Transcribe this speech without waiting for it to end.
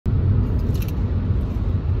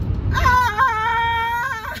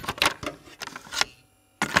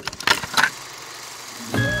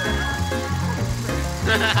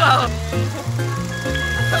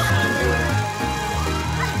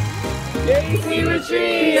We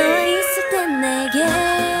retreat. Alright,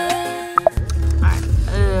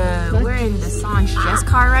 we're in the Zhang's dress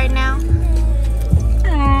car right now.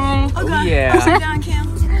 Oh god. Yeah. Sit down, Cam.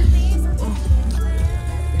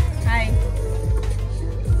 Hi.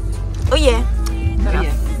 Oh yeah. Oh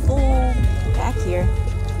yeah. Full back here.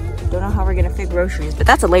 Don't know how we're gonna fit groceries, but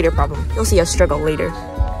that's a later problem. You'll see us struggle later.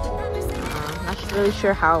 Not really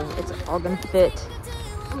sure how it's all gonna fit.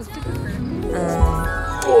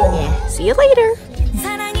 Yeah, see you later.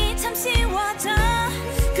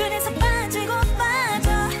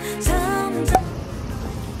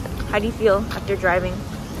 How do you feel after driving?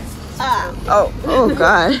 Oh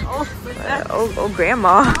god. Oh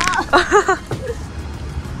grandma.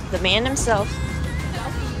 The man himself.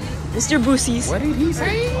 Mr. Bucee. What did he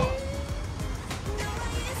say?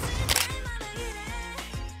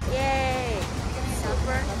 Yay.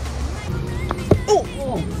 Super.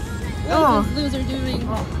 What is this loser doing?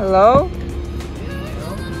 Hello?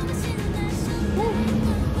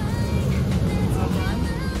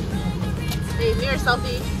 Hey, mirror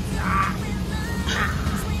selfie.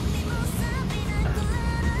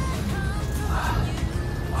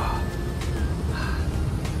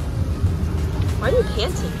 Why are you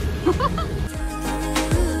panting?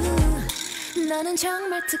 너는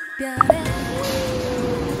정말 특별해.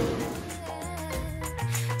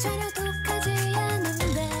 전혀 독하지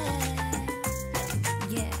않은데.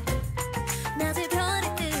 Yeah. 낮에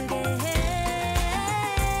별이 뜨게 해.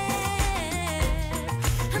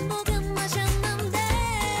 한 모금 마셨는데.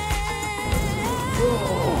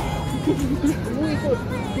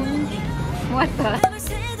 What the?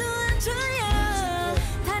 새도 안 졸려.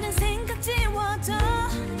 다른 생각 지워져.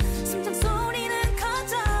 심장 소리는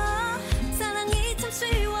커져. 사랑이 참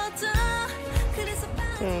쉬워져. 그래서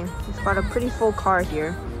Okay, we've got a pretty full car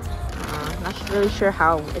here. Not really sure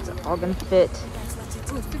how it's all gonna fit.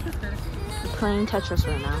 We're playing Tetris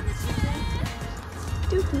right now.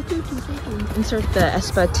 Insert the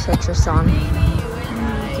Espa Tetris song.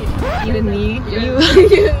 You and me.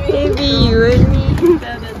 Baby, you and me.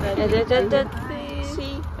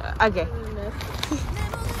 See? Okay.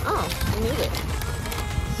 Oh, I knew it.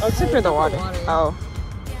 Oh, except for the water. Oh.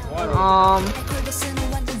 그것은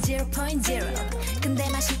완전 0.0. 근데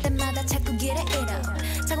마실 때마다 자꾸 길에 잃어.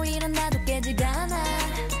 자고 일어나도 깨지가 않아.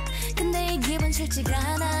 근데 이 기분 싫지가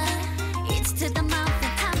않아. It's to the mouth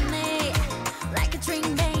and 탐내. Like a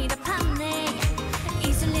dream made of honey.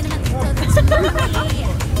 이슬리는 만 떠들지 마.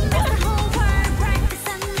 That's the whole world practice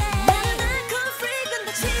on me. 나는 alcohol free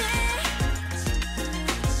근데 취해.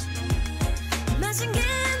 마신 게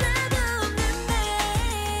나도 없는데.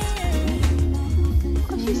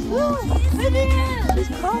 She's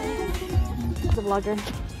crying. The vlogger.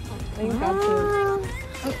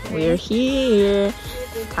 We're here.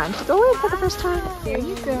 Time to go in for the first time. There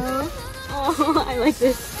you go. Oh, I like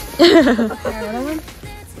this. Another one.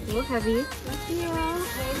 A little heavy. Yeah.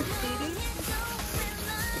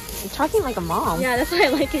 You're talking like a mom. Yeah, that's why I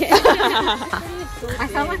like it. I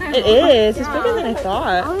felt like It is. It's bigger than I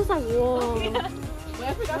thought. I was like, whoa.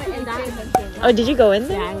 Oh, did you go in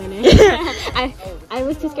there? Yeah, I went in. I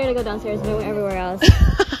was too scared to go downstairs, but I went everywhere else.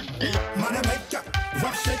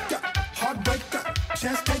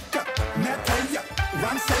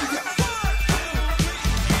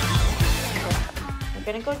 We're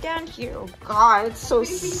gonna go down here. Oh god, it's so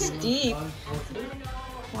steep.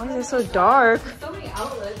 Why is it so dark? So many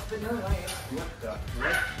outlets, but no light.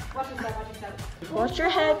 Watch your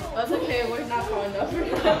head. That's okay, we're not far enough.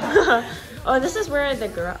 Oh, this is where the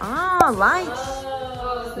girl. Ah, lights.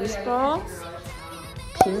 Baseball.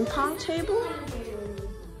 Ping pong table.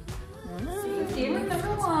 Game number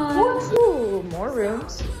 1. Ooh, more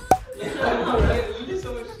rooms.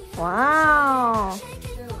 Wow.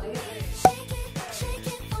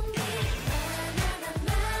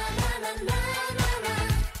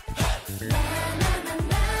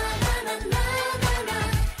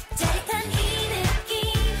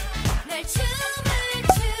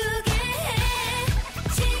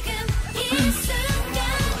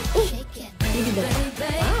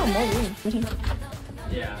 Wow, more rooms.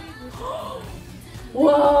 Yeah.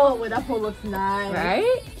 Whoa, well, that pole looks nice.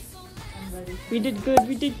 Right? We did good,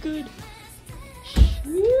 we did good.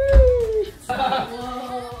 Ooh.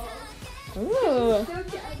 Oh,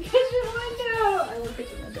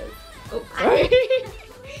 sorry.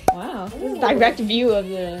 Wow, this is direct view of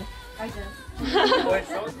the.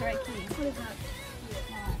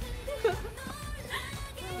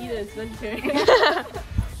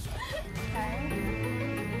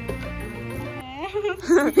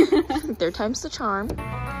 Third time's the charm. Okay.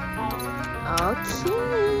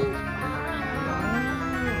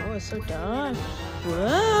 Oh, it's so dark.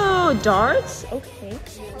 Whoa, darts? Okay.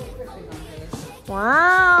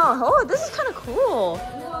 Wow. Oh, this is kind of cool.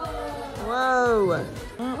 Whoa.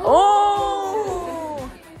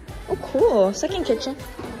 Oh. Oh, cool. Second kitchen.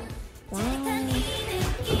 Wow.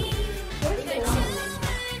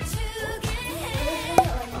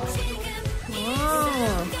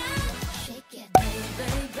 Wow.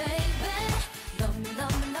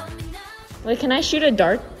 Wait, can I shoot a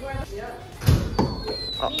dart?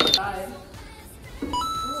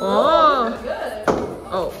 Oh. Oh.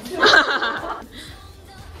 Oh.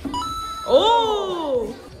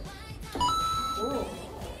 Oh.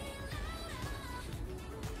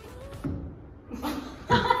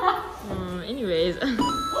 Anyways. Oh.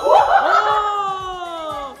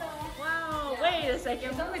 Wow. Wait a second.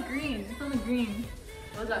 It's on the green. It's on the green.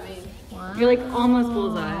 What does that mean? Wow. You're like almost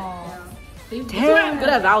bullseye. Yeah. That's why I'm good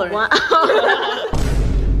at Valorant. Wow.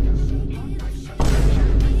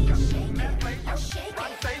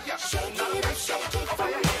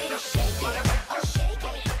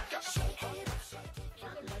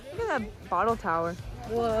 Look at that bottle tower.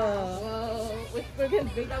 Whoa. We're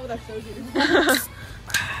gonna make that with our soju.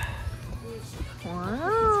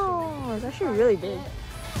 Wow, it's actually really big.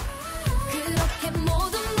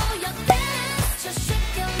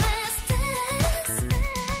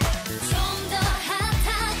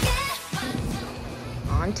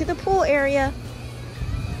 On to the pool area.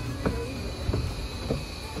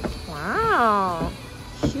 Wow,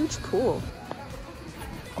 huge pool.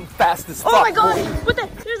 I'm fast as fuck. Oh my god! What the?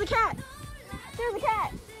 There's a cat! There's a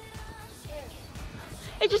cat!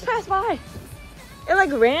 It just passed by. It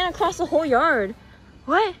like ran across the whole yard.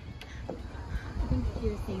 What?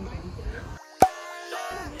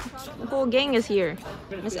 The whole gang is here.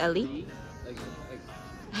 Miss Ellie.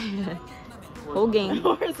 Whole gang.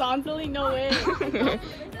 Horizontally, no way.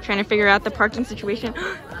 Trying to figure out the parking situation.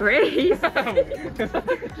 Grace! Oh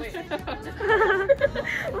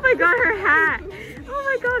my god, her hat! Oh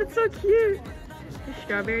my god, it's so cute! Her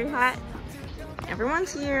strawberry hat.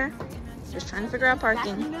 Everyone's here. Just trying to figure out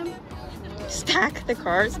parking. Stack the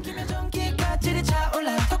cars. You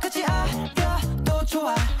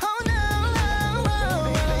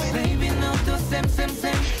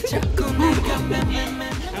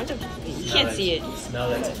can't see it.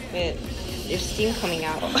 Smell it. But there's steam coming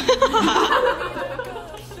out.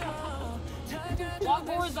 Walk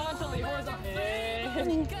horizontally.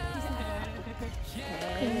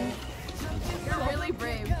 You're really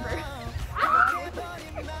brave.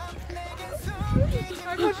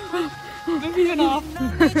 Moving off.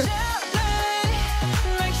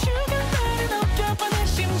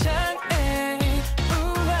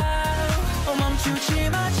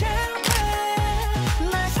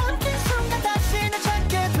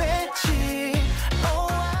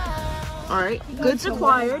 Alright, goods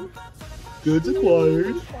acquired. Goods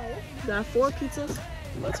acquired. Got 4 pizzas,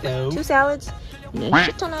 Let's go. 2 salads, and a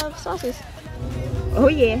shit ton of sauces. Oh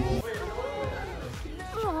yeah.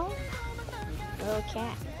 Oh, little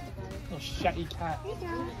cat. Oh, shatty cat.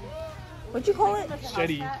 What'd you call it?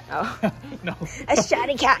 Shetty. Oh, No. a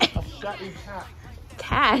shatty cat. A shatty cat.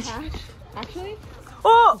 Cash. Actually?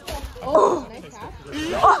 Oh! Oh! Nice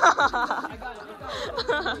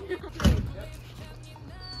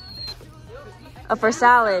Oh, for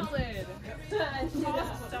salad. salad.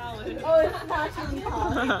 Oh, it's actually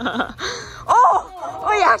hot. Oh!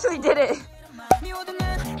 Oh, you actually did it.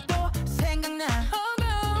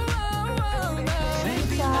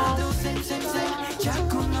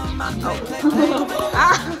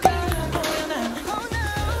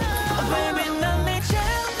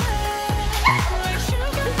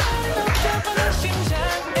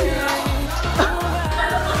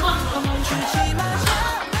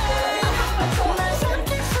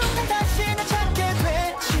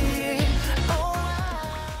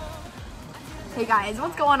 Hey guys,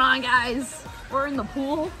 what's going on, guys? We're in the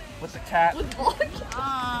pool. With the cat.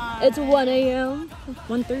 It's 1 a.m.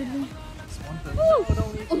 1:30. Oh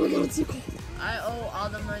my god, it's so cold. I owe all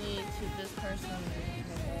the money to this person.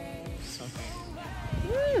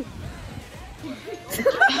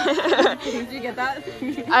 Did you get that?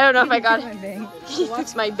 I don't know if I got it. He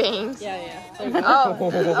fixed my bangs. Yeah. Oh,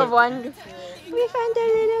 a one. We found a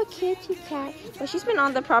little kitty cat. Well, she's been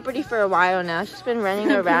on the property for a while now. She's been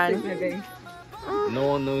running around. No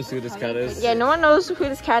one knows who this cat is. Yeah, no one knows who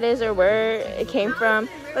this cat is or where it came from.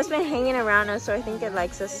 But it's been hanging around us, so I think it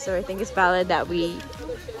likes us. So I think it's valid that we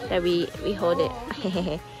hold it.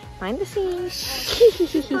 Mind the scenes.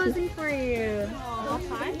 Posing for you. Oh,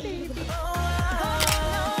 hi, baby.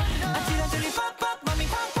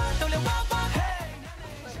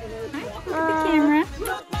 Look at the camera.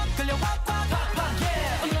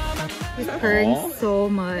 He's purring so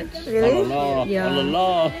much. Really? Yeah.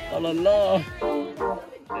 Oh la la.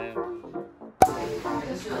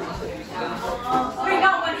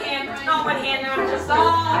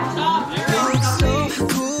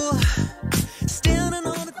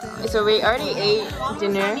 So we already ate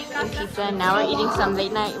dinner and pizza, and now we're eating some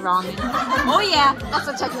late night ramen. Oh yeah, that's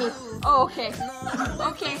the technique. Oh okay.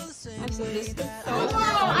 Okay. I've seen this. Give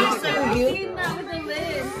us a review.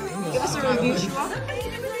 Give us a review, Shua.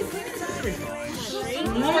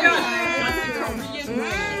 Oh my god.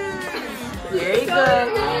 Very good.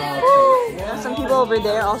 Woo. Some people over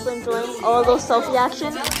there also enjoying. Oh, a little selfie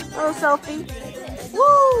action. A little selfie.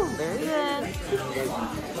 Woo! Very good.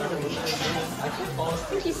 I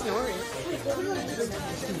think he's snoring.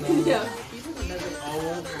 Yeah.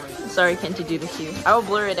 Sorry, can't you do this to you? I will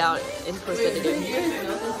blur it out in post editing.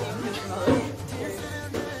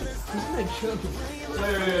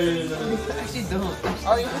 Actually don't.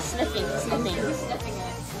 Oh, he's sniffing. He's sniffing it.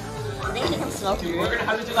 I think he can smell through We're it. gonna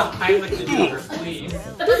have to do the Heimlich maneuver, please.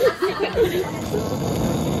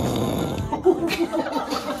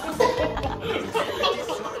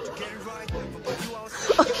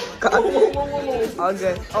 God. All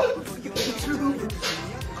good. Oh.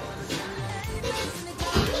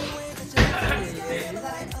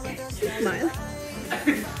 Smile.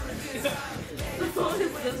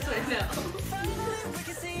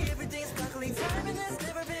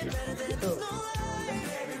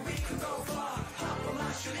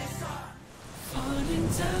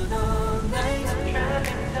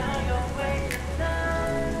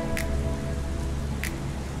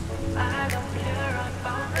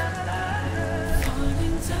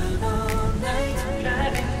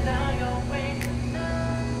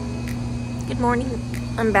 Good morning.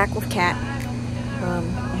 I'm back with Kat.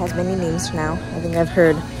 It has many names now. I think I've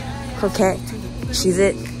heard Coquette, She's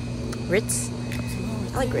It, Ritz.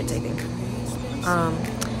 I like Ritz, I think.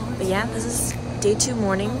 But yeah, this is day 2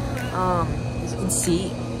 morning. As you can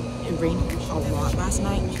see, it rained a lot last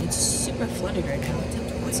night. It's super flooded right now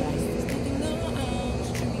outside.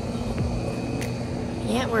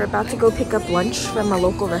 Yeah, we're about to go pick up lunch from a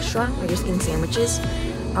local restaurant. We're just eating sandwiches.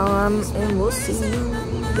 And we'll see you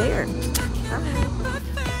there.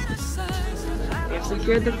 We have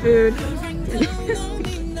secured the food.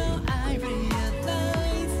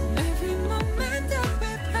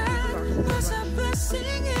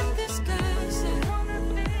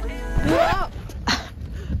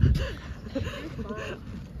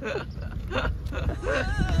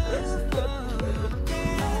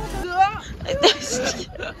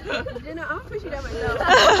 I'll push you down myself.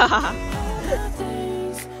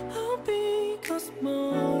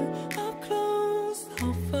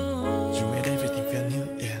 You made everything feel new,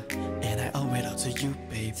 yeah. And I owe it all to you,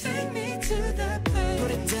 babe. Take me to that place.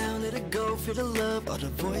 Put it down, let it go, feel the love. All the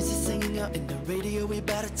voices singing out in the radio. We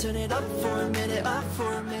better turn it up for a minute, up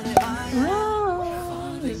for a minute.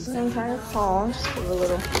 Wow, this is the entire call. Just give a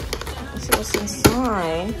little. Let's see what's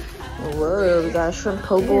inside. Whoa, we got a shrimp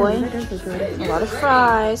po' boy. A lot of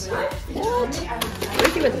fries. What?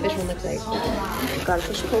 Let's see what the fish one looks like. We got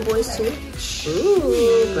fish po' boys too.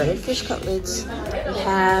 Ooh, breaded fish cutlets. We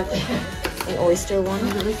have an oyster one.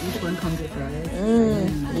 Each one comes with fries.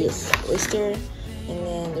 Yes, oyster. And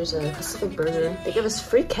then there's a Pacific burger. They give us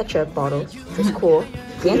free ketchup bottle, which is cool.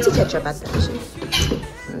 Fancy ketchup at that actually.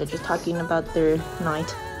 And they're just talking about their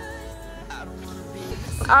night.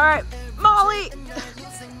 Alright, Molly!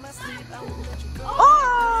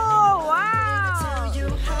 Oh, wow!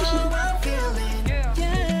 This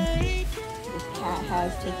cat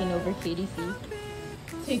has taken over KDC.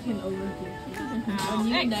 Taken over KDC. Our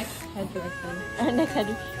new next head director. Our next head,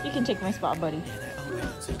 you can take my spot, buddy.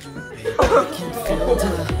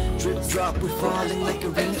 Drip drop, we're falling like a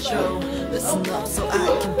rain show. Listen up so I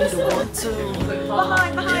can be the one to.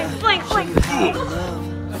 Behind, flank.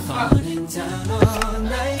 Falling down all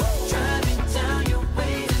night, driving down your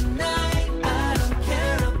way tonight. I don't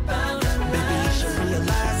care about it. Baby, you should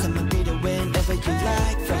realize I'ma be there whenever you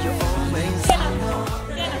like. For your own ways.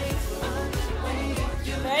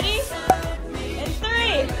 Ready? In 3,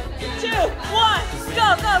 2, 1, go!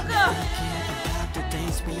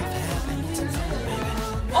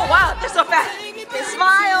 Oh wow, they're so fast. They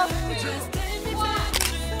smile.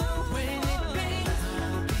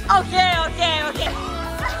 Okay.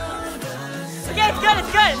 Okay,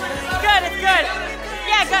 it's good.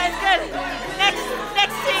 Yeah, good, it's good.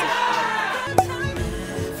 Next team.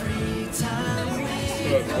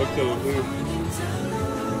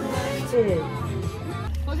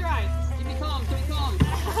 Close your eyes. Keep me calm.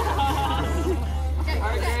 Okay.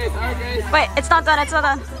 Wait, it's not done.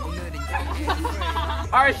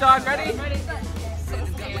 Alright, Sean, ready?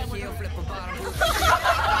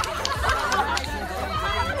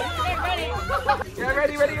 Yeah,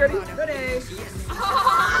 ready.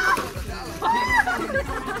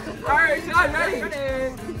 Alright, John, ready?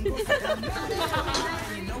 Ready?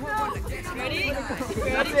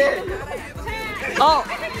 Oh.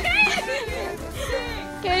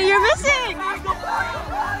 Okay, you're missing.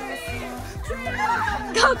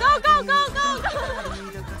 Go.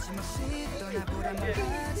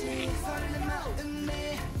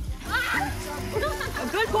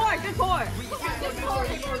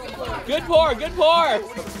 Good pour. Good pour.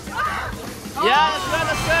 Yeah,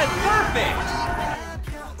 that's good. Perfect.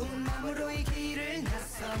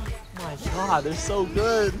 Oh my god, they're so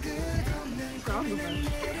good.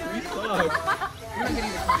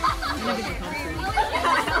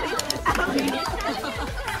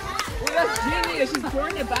 Well, that's genius. She's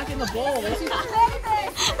pouring it back in the bowl. The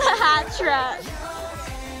hat trap.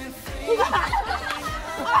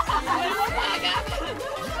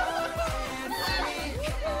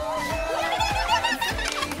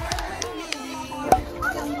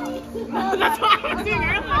 That's what I was doing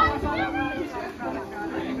earlier.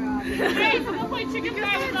 Hey, so we'll play chicken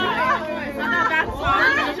fries.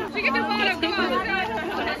 Chicken fries. Come on.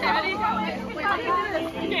 Ready?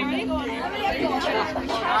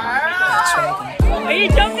 Are you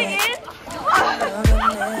jumping in?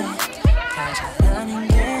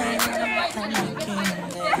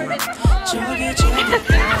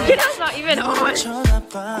 Jinho's not even on.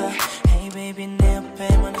 Hey baby 내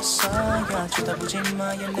옆에만 있어야 쳐다보지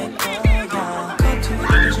마 얘 내 거야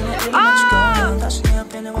다시 내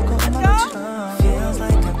옆에 내와 거짓말처럼 Feels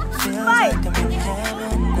like I'm in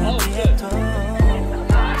heaven 나 위에도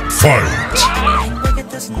행복의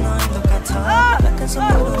뜻은 너인 것 같아 약간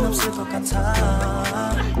선물은 없을 것 같아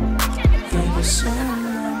이곳은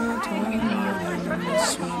아무도 모르는 내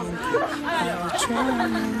숨은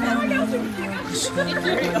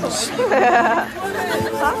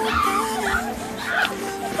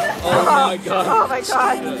Oh my god. Oh my god.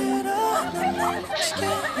 Fatality.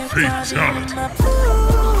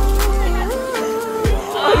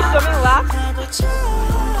 Oh, he's swimming lap.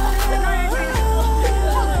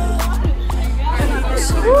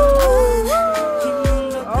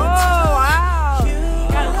 Oh wow.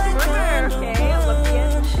 Got a swimmer. Okay,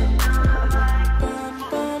 Olympian.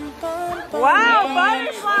 Wow,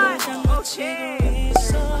 butterfly. Okay.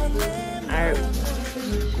 Alright.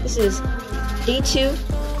 This is day 2.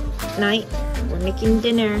 Night. We're making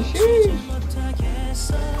dinner.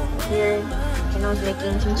 Here, Jinho's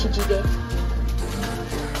making kimchi jjigae.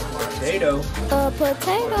 Potato.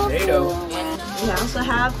 We also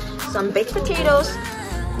have some baked potatoes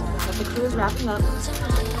that the crew is wrapping up.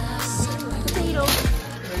 Potato.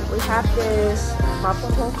 We have this mapo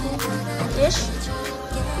tofu dish.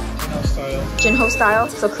 Jinho style,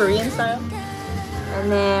 so Korean style. And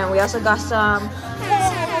then we also got some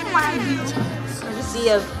courtesy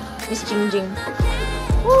of Miss Jing.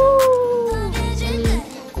 Woo!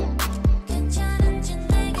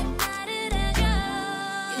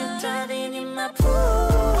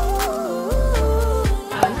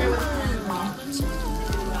 Yummy.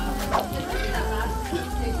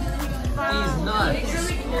 He's nuts.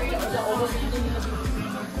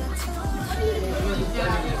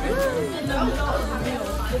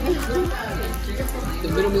 The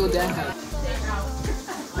middle meal dad has.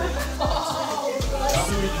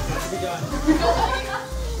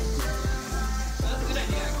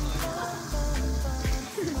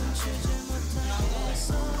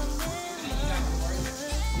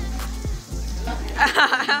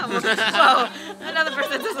 Whoa, another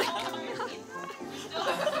person just like.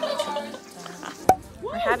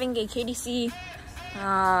 We're having a KDC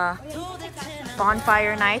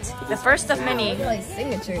bonfire night, the first of many.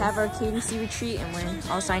 We have our KDC retreat and we're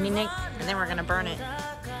all signing it, and then we're gonna burn it.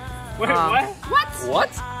 Wait, what? What?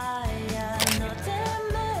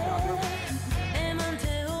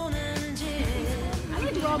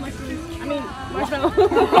 Marshmallow.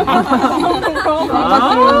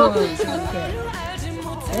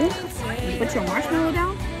 Put your marshmallow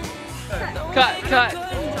down. Cut.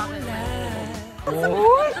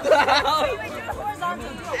 What the hell?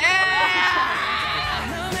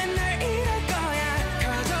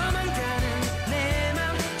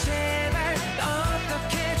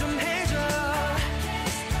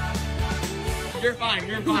 You're fine.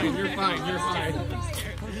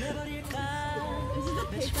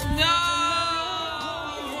 No!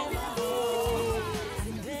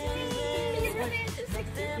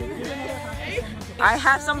 I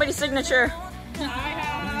have somebody's signature.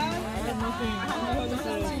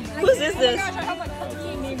 Whose is this?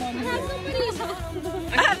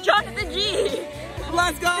 I have Jonathan G.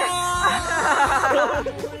 Let's go!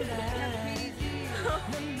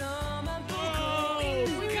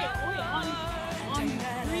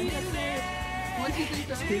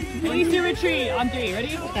 Casey retreat on 3.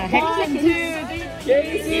 Ready? 1, 2, 3.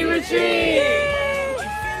 Casey retreat!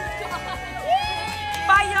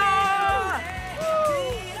 Fire!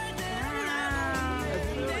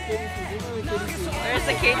 Where's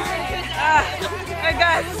the Casey? Oh my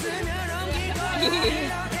God.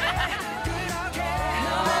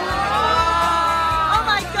 Oh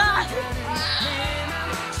my God.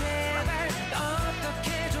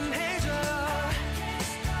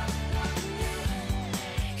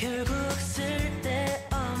 결국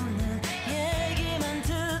쓸데없는 얘기만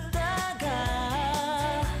듣다가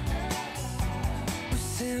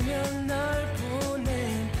웃으며 널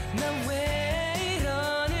보낸 난 왜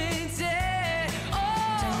이러는지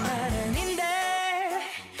장난 아닌데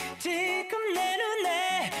지금 내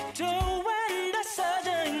눈에 좋아한다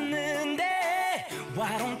써져 있는데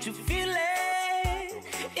Why don't you feel it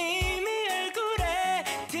이미 얼굴에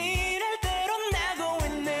티날 대로 나고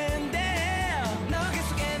있는데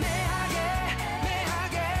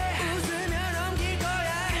웃으면 넘길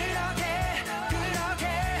거야 그렇게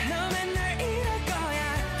너 맨날 이럴 거야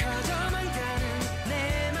커져만 가는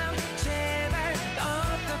내 맘 제발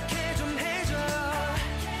어떻게 좀 해줘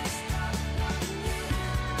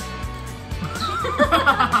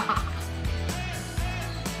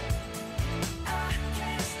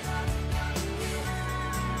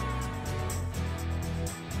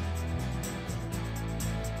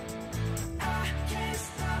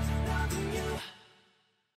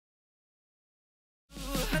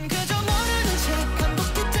난 그저 모르는 척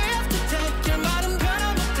반복해 day after day 결말은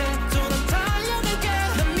변함없대 또 난 달려갈게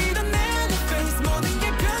난 믿어 내 face 모든 게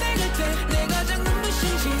변해갈 때 내가 가장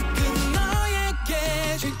눈부신 지금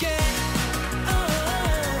너에게 줄게